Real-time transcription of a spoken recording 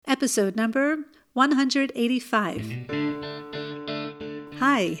episode number 185.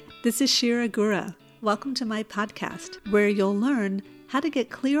 Hi, this is Shira Gura. Welcome to my podcast, where you'll learn how to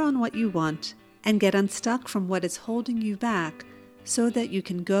get clear on what you want and get unstuck from what is holding you back so that you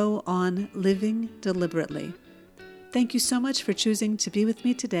can go on living deliberately. Thank you so much for choosing to be with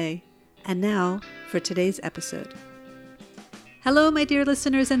me today. And now for today's episode. Hello, my dear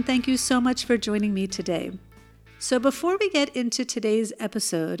listeners, and thank you so much for joining me today. So before we get into today's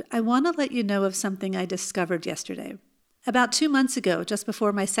episode, I want to let you know of something I discovered yesterday. About 2 months ago, just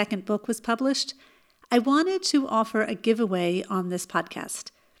before my second book was published, I wanted to offer a giveaway on this podcast.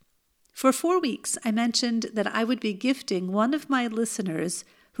 For 4 weeks, I mentioned that I would be gifting one of my listeners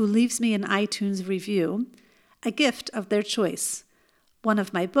who leaves me an iTunes review a gift of their choice. One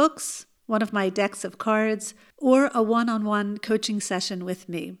of my books, one of my decks of cards, or a one-on-one coaching session with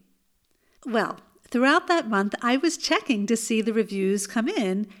me. Well, throughout that month, I was checking to see the reviews come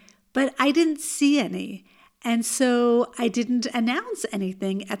in, but I didn't see any. And so I didn't announce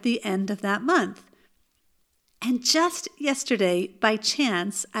anything at the end of that month. And just yesterday, by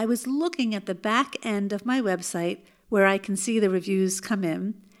chance, I was looking at the back end of my website where I can see the reviews come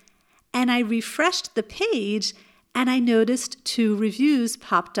in, and I refreshed the page and I noticed 2 reviews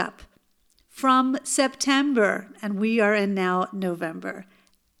popped up from September, and we are in now November.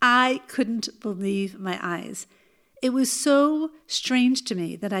 I couldn't believe my eyes. It was so strange to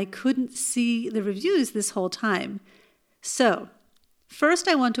me that I couldn't see the reviews this whole time. So, first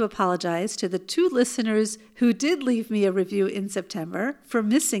I want to apologize to the 2 listeners who did leave me a review in September for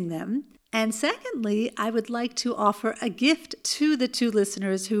missing them. And secondly, I would like to offer a gift to the 2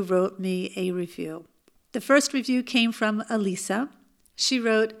 listeners who wrote me a review. The first review came from Elisa. She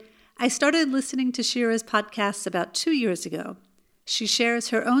wrote, I started listening to Shira's podcasts about 2 years ago. She shares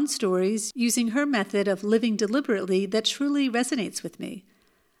her own stories using her method of living deliberately that truly resonates with me.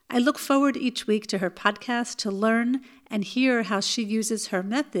 I look forward each week to her podcast to learn and hear how she uses her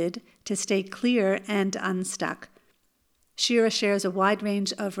method to stay clear and unstuck. Shira shares a wide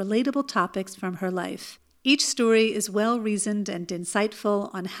range of relatable topics from her life. Each story is well-reasoned and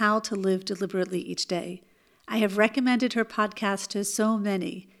insightful on how to live deliberately each day. I have recommended her podcast to so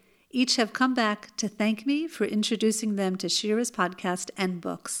many. Each have come back to thank me for introducing them to Shira's podcast and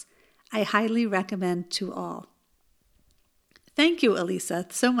books. I highly recommend to all. Thank you, Elisa,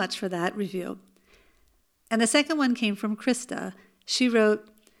 so much for that review. And the second one came from Krista. She wrote,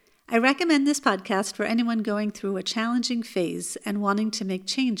 I recommend this podcast for anyone going through a challenging phase and wanting to make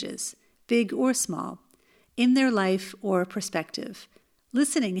changes, big or small, in their life or perspective.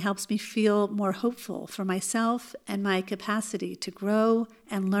 Listening helps me feel more hopeful for myself and my capacity to grow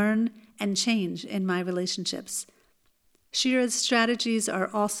and learn and change in my relationships. Shira's strategies are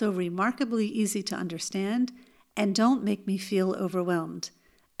also remarkably easy to understand and don't make me feel overwhelmed.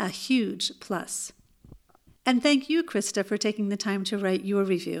 A huge plus. And thank you, Krista, for taking the time to write your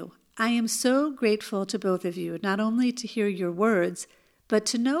review. I am so grateful to both of you, not only to hear your words, but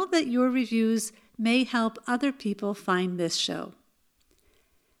to know that your reviews may help other people find this show.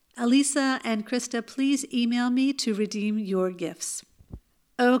 Elisa and Krista, please email me to redeem your gifts.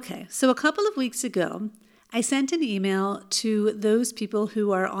 Okay, so a couple of weeks ago, I sent an email to those people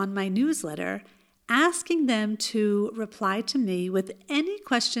who are on my newsletter asking them to reply to me with any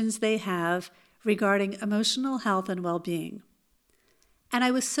questions they have regarding emotional health and well-being. And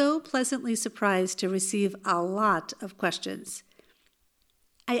I was so pleasantly surprised to receive a lot of questions.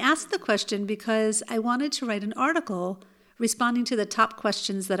 I asked the question because I wanted to write an article responding to the top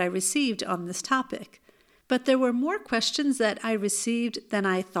questions that I received on this topic. But there were more questions that I received than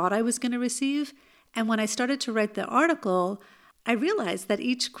I thought I was going to receive. And when I started to write the article, I realized that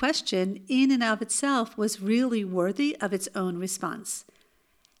each question in and of itself was really worthy of its own response.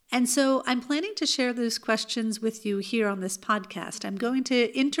 And so I'm planning to share those questions with you here on this podcast. I'm going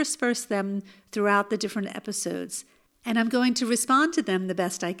to intersperse them throughout the different episodes, and I'm going to respond to them the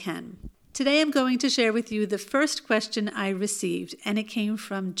best I can. Today I'm going to share with you the first question I received, and it came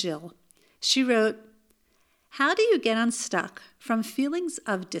from Jill. She wrote, how do you get unstuck from feelings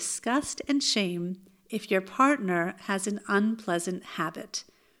of disgust and shame if your partner has an unpleasant habit?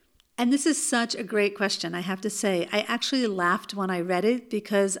 And this is such a great question, I have to say. I actually laughed when I read it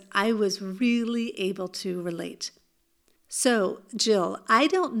because I was really able to relate. So, Jill, I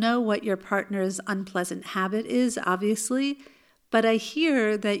don't know what your partner's unpleasant habit is, obviously, but I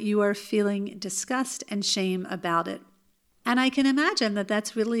hear that you are feeling disgust and shame about it. And I can imagine that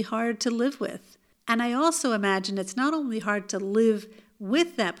that's really hard to live with. And I also imagine it's not only hard to live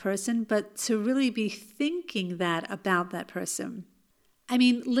with that person, but to really be thinking that about that person. I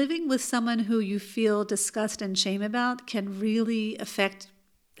mean, living with someone who you feel disgust and shame about can really affect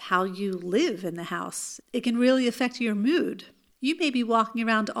how you live in the house. It can really affect your mood. You may be walking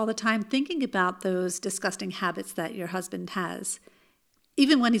around all the time thinking about those disgusting habits that your husband has,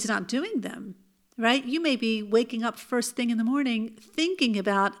 even when he's not doing them, right? You may be waking up first thing in the morning thinking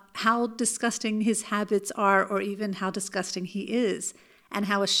about how disgusting his habits are, or even how disgusting he is, and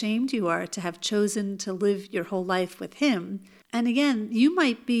how ashamed you are to have chosen to live your whole life with him. And again, you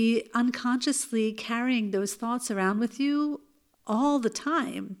might be unconsciously carrying those thoughts around with you all the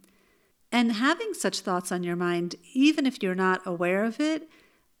time. And having such thoughts on your mind, even if you're not aware of it,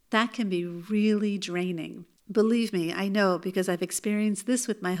 that can be really draining. Believe me, I know, because I've experienced this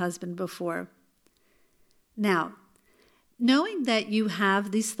with my husband before. Now, knowing that you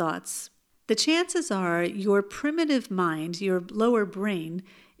have these thoughts, the chances are your primitive mind, your lower brain,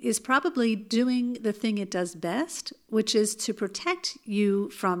 is probably doing the thing it does best, which is to protect you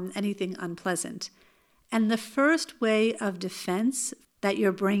from anything unpleasant. And the first way of defense that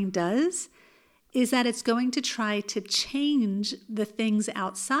your brain does is that it's going to try to change the things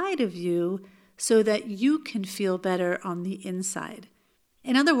outside of you so that you can feel better on the inside.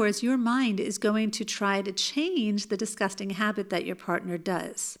 In other words, your mind is going to try to change the disgusting habit that your partner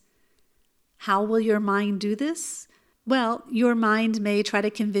does. How will your mind do this? Well, your mind may try to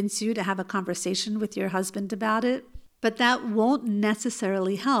convince you to have a conversation with your husband about it, but that won't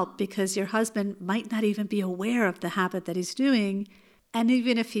necessarily help because your husband might not even be aware of the habit that he's doing. And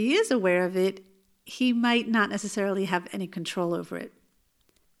even if he is aware of it, he might not necessarily have any control over it.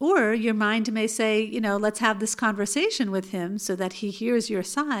 Or your mind may say, let's have this conversation with him so that he hears your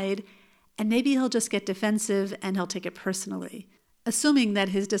side, and maybe he'll just get defensive and he'll take it personally, assuming that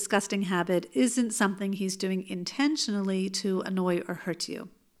his disgusting habit isn't something he's doing intentionally to annoy or hurt you.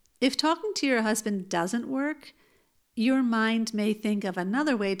 If talking to your husband doesn't work, your mind may think of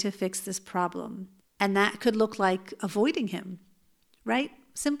another way to fix this problem, and that could look like avoiding him, right?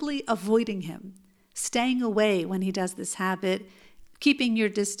 Simply avoiding him, staying away when he does this habit, keeping your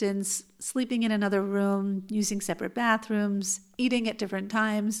distance, sleeping in another room, using separate bathrooms, eating at different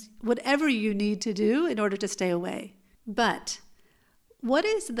times, whatever you need to do in order to stay away. But what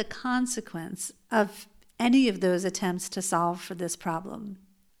is the consequence of any of those attempts to solve for this problem?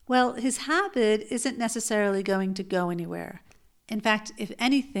 Well, his habit isn't necessarily going to go anywhere. In fact, if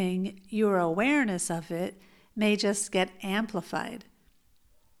anything, your awareness of it may just get amplified.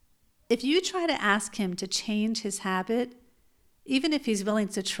 If you try to ask him to change his habit, even if he's willing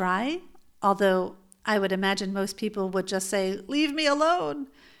to try, although I would imagine most people would just say, leave me alone.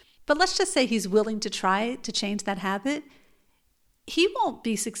 But let's just say he's willing to try to change that habit. He won't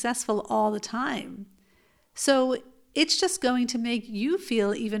be successful all the time. So it's just going to make you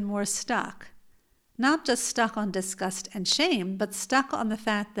feel even more stuck. Not just stuck on disgust and shame, but stuck on the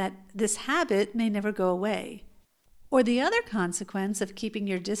fact that this habit may never go away. Or the other consequence of keeping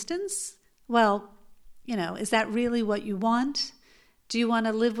your distance, well, is that really what you want? Do you want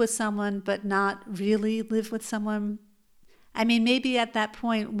to live with someone but not really live with someone? I mean, maybe at that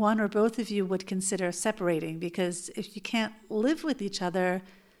point, one or both of you would consider separating, because if you can't live with each other,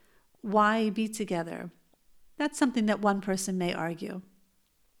 why be together? That's something that one person may argue.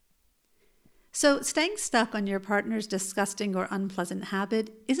 So staying stuck on your partner's disgusting or unpleasant habit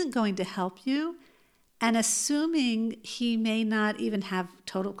isn't going to help you, and assuming he may not even have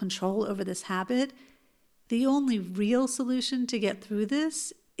total control over this habit, the only real solution to get through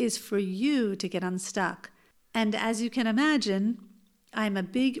this is for you to get unstuck. And as you can imagine, I'm a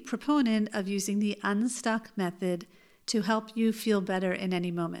big proponent of using the unstuck method to help you feel better in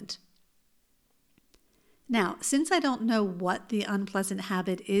any moment. Now, since I don't know what the unpleasant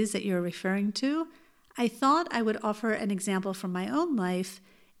habit is that you're referring to, I thought I would offer an example from my own life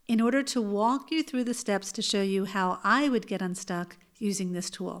in order to walk you through the steps to show you how I would get unstuck using this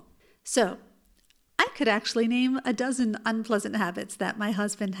tool. So, I could actually name a dozen unpleasant habits that my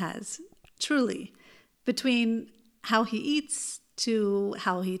husband has, truly. Between how he eats, to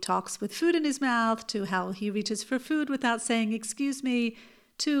how he talks with food in his mouth, to how he reaches for food without saying, excuse me,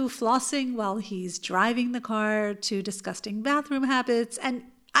 to flossing while he's driving the car, to disgusting bathroom habits. And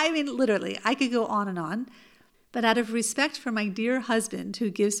I mean, literally, I could go on and on. But out of respect for my dear husband,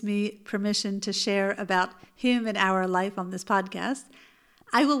 who gives me permission to share about him and our life on this podcast,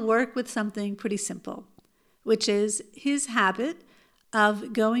 I will work with something pretty simple, which is his habit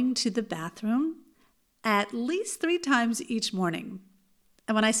of going to the bathroom at least 3 times each morning.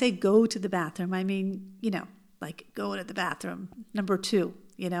 And when I say go to the bathroom, I mean, like go to the bathroom, number 2,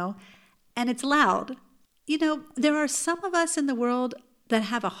 and it's loud. There are some of us in the world that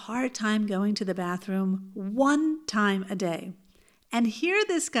have a hard time going to the bathroom 1 time a day. And here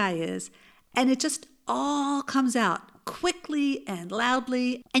this guy is, and it just all comes out talk quickly and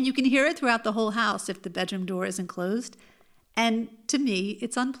loudly, and you can hear it throughout the whole house if the bedroom door isn't closed. And to me,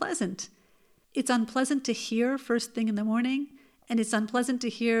 it's unpleasant. It's unpleasant to hear first thing in the morning, and it's unpleasant to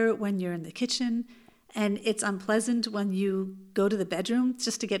hear when you're in the kitchen, and it's unpleasant when you go to the bedroom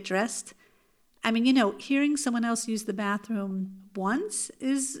just to get dressed. I mean, hearing someone else use the bathroom once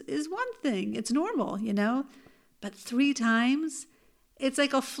is one thing. It's normal, but 3 times, it's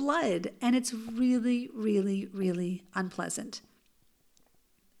like a flood, and it's really, really, really unpleasant.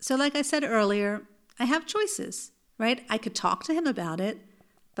 So like I said earlier, I have choices, right? I could talk to him about it,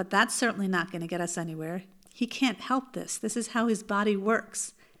 but that's certainly not going to get us anywhere. He can't help this. This is how his body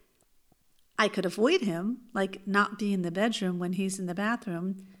works. I could avoid him, like not be in the bedroom when he's in the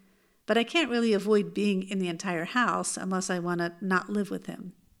bathroom, but I can't really avoid being in the entire house unless I want to not live with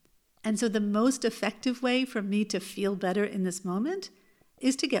him. And so the most effective way for me to feel better in this moment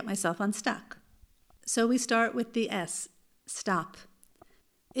is to get myself unstuck. So we start with the S, stop.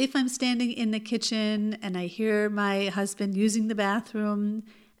 If I'm standing in the kitchen and I hear my husband using the bathroom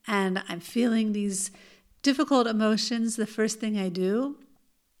and I'm feeling these difficult emotions, the first thing I do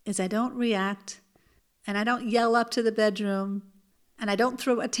is I don't react, and I don't yell up to the bedroom, and I don't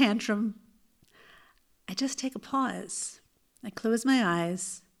throw a tantrum. I just take a pause. I close my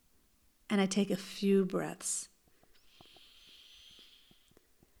eyes, and I take a few breaths.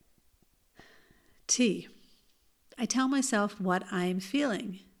 T. I tell myself what I'm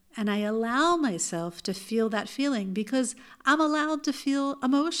feeling, and I allow myself to feel that feeling because I'm allowed to feel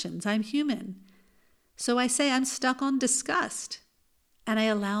emotions. I'm human. So I say I'm stuck on disgust, and I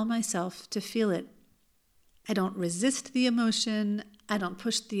allow myself to feel it. I don't resist the emotion. I don't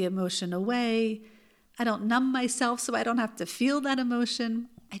push the emotion away. I don't numb myself so I don't have to feel that emotion.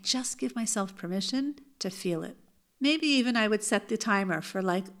 I just give myself permission to feel it. Maybe even I would set the timer for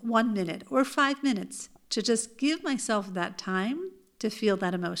like 1 minute or 5 minutes to just give myself that time to feel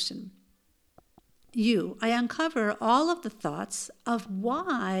that emotion. I uncover all of the thoughts of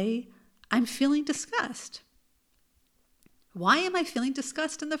why I'm feeling disgust. Why am I feeling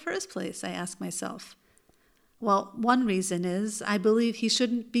disgust in the first place? I ask myself. Well, one reason is I believe he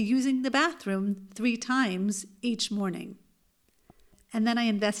shouldn't be using the bathroom 3 times each morning. And then I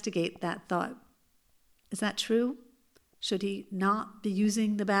investigate that thought. Is that true? Should he not be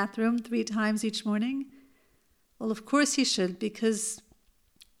using the bathroom 3 times each morning? Well, of course he should, because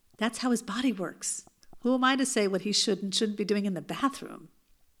that's how his body works. Who am I to say what he should and shouldn't be doing in the bathroom?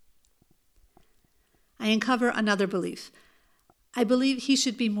 I uncover another belief. I believe he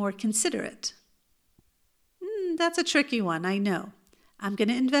should be more considerate. That's a tricky one, I know. I'm going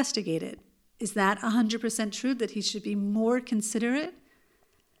to investigate it. Is that 100% true that he should be more considerate?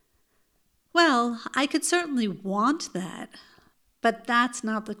 Well, I could certainly want that, but that's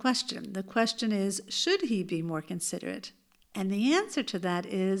not the question. The question is, should he be more considerate? And the answer to that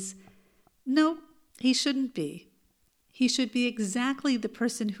is, no, he shouldn't be. He should be exactly the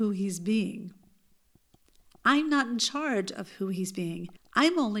person who he's being. I'm not in charge of who he's being.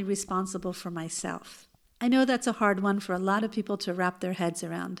 I'm only responsible for myself. I know that's a hard one for a lot of people to wrap their heads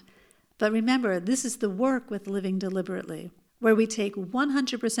around. But remember, this is the work with living deliberately, where we take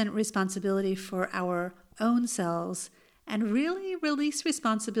 100% responsibility for our own selves and really release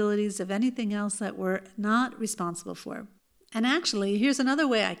responsibilities of anything else that we're not responsible for. And actually, here's another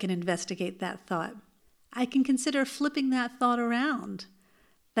way I can investigate that thought. I can consider flipping that thought around.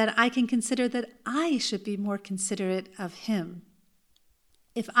 That I can consider that I should be more considerate of him.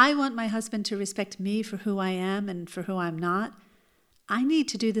 If I want my husband to respect me for who I am and for who I'm not, I need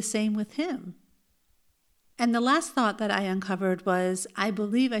to do the same with him. And the last thought that I uncovered was, I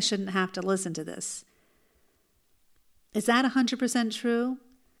believe I shouldn't have to listen to this. Is that 100% true?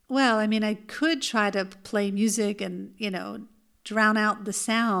 Well, I could try to play music and, drown out the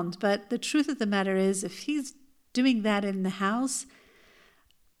sound, but the truth of the matter is, if he's doing that in the house,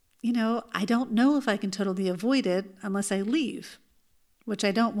 I don't know if I can totally avoid it unless I leave, which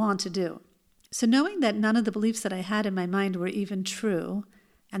I don't want to do. So knowing that none of the beliefs that I had in my mind were even true,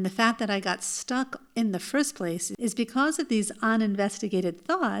 and the fact that I got stuck in the first place is because of these uninvestigated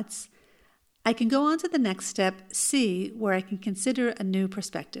thoughts, I can go on to the next step, C, where I can consider a new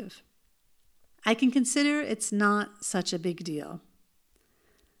perspective. I can consider it's not such a big deal.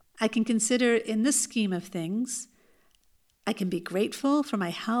 I can consider in the scheme of things, I can be grateful for my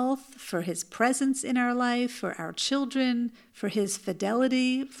health, for his presence in our life, for our children, for his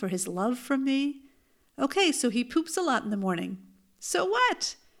fidelity, for his love for me. Okay, so he poops a lot in the morning. So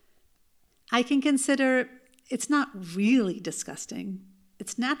what? I can consider it's not really disgusting.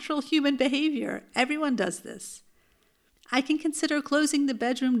 It's natural human behavior. Everyone does this. I can consider closing the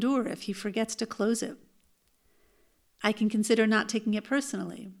bedroom door if he forgets to close it. I can consider not taking it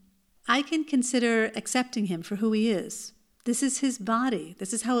personally. I can consider accepting him for who he is. This is his body.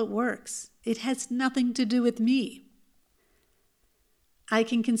 This is how it works. It has nothing to do with me. I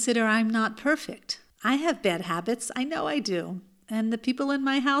can consider I'm not perfect. I have bad habits. I know I do. And the people in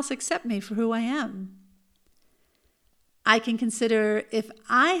my house accept me for who I am. I can consider if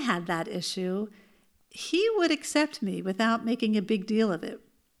I had that issue, he would accept me without making a big deal of it.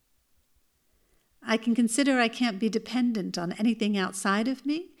 I can consider I can't be dependent on anything outside of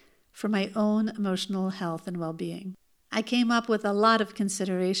me for my own emotional health and well-being. I came up with a lot of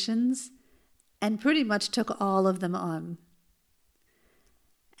considerations and pretty much took all of them on.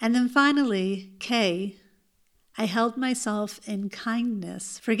 And then finally, K, I held myself in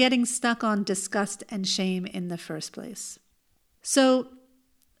kindness for getting stuck on disgust and shame in the first place. So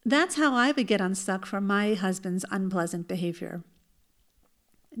that's how I would get unstuck from my husband's unpleasant behavior.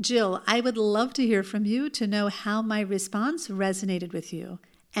 Jill, I would love to hear from you to know how my response resonated with you.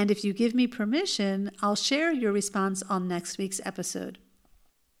 And if you give me permission, I'll share your response on next week's episode.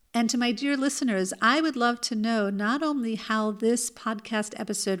 And to my dear listeners, I would love to know not only how this podcast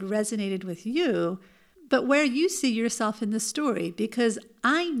episode resonated with you, but where you see yourself in the story, because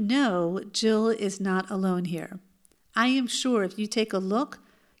I know Jill is not alone here. I am sure if you take a look,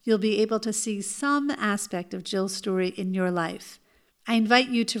 you'll be able to see some aspect of Jill's story in your life. I invite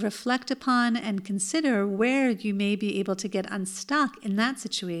you to reflect upon and consider where you may be able to get unstuck in that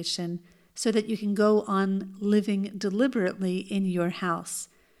situation so that you can go on living deliberately in your house.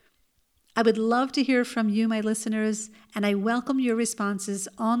 I would love to hear from you, my listeners, and I welcome your responses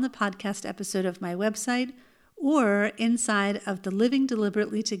on the podcast episode of my website or inside of the Living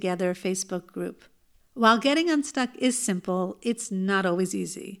Deliberately Together Facebook group. While getting unstuck is simple, it's not always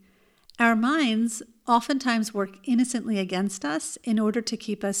easy. Our minds oftentimes work innocently against us in order to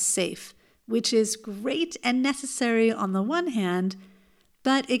keep us safe, which is great and necessary on the one hand,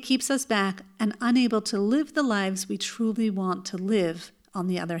 but it keeps us back and unable to live the lives we truly want to live on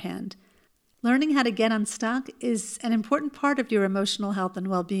the other hand. Learning how to get unstuck is an important part of your emotional health and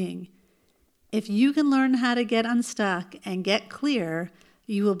well-being. If you can learn how to get unstuck and get clear,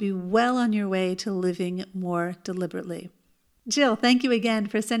 you will be well on your way to living more deliberately. Jill, thank you again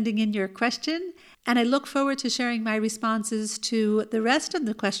for sending in your question, and I look forward to sharing my responses to the rest of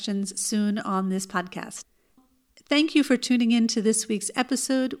the questions soon on this podcast. Thank you for tuning in to this week's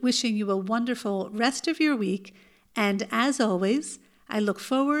episode, wishing you a wonderful rest of your week, and as always, I look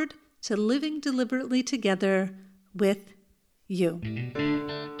forward to living deliberately together with you.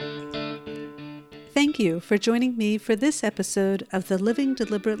 Thank you for joining me for this episode of the Living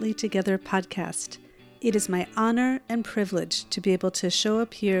Deliberately Together podcast. It is my honor and privilege to be able to show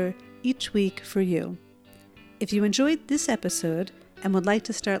up here each week for you. If you enjoyed this episode and would like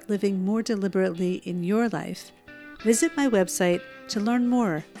to start living more deliberately in your life, visit my website to learn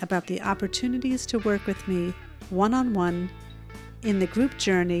more about the opportunities to work with me one-on-one in the group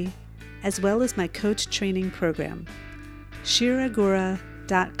journey, as well as my coach training program,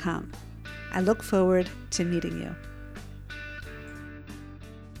 shiragura.com. I look forward to meeting you.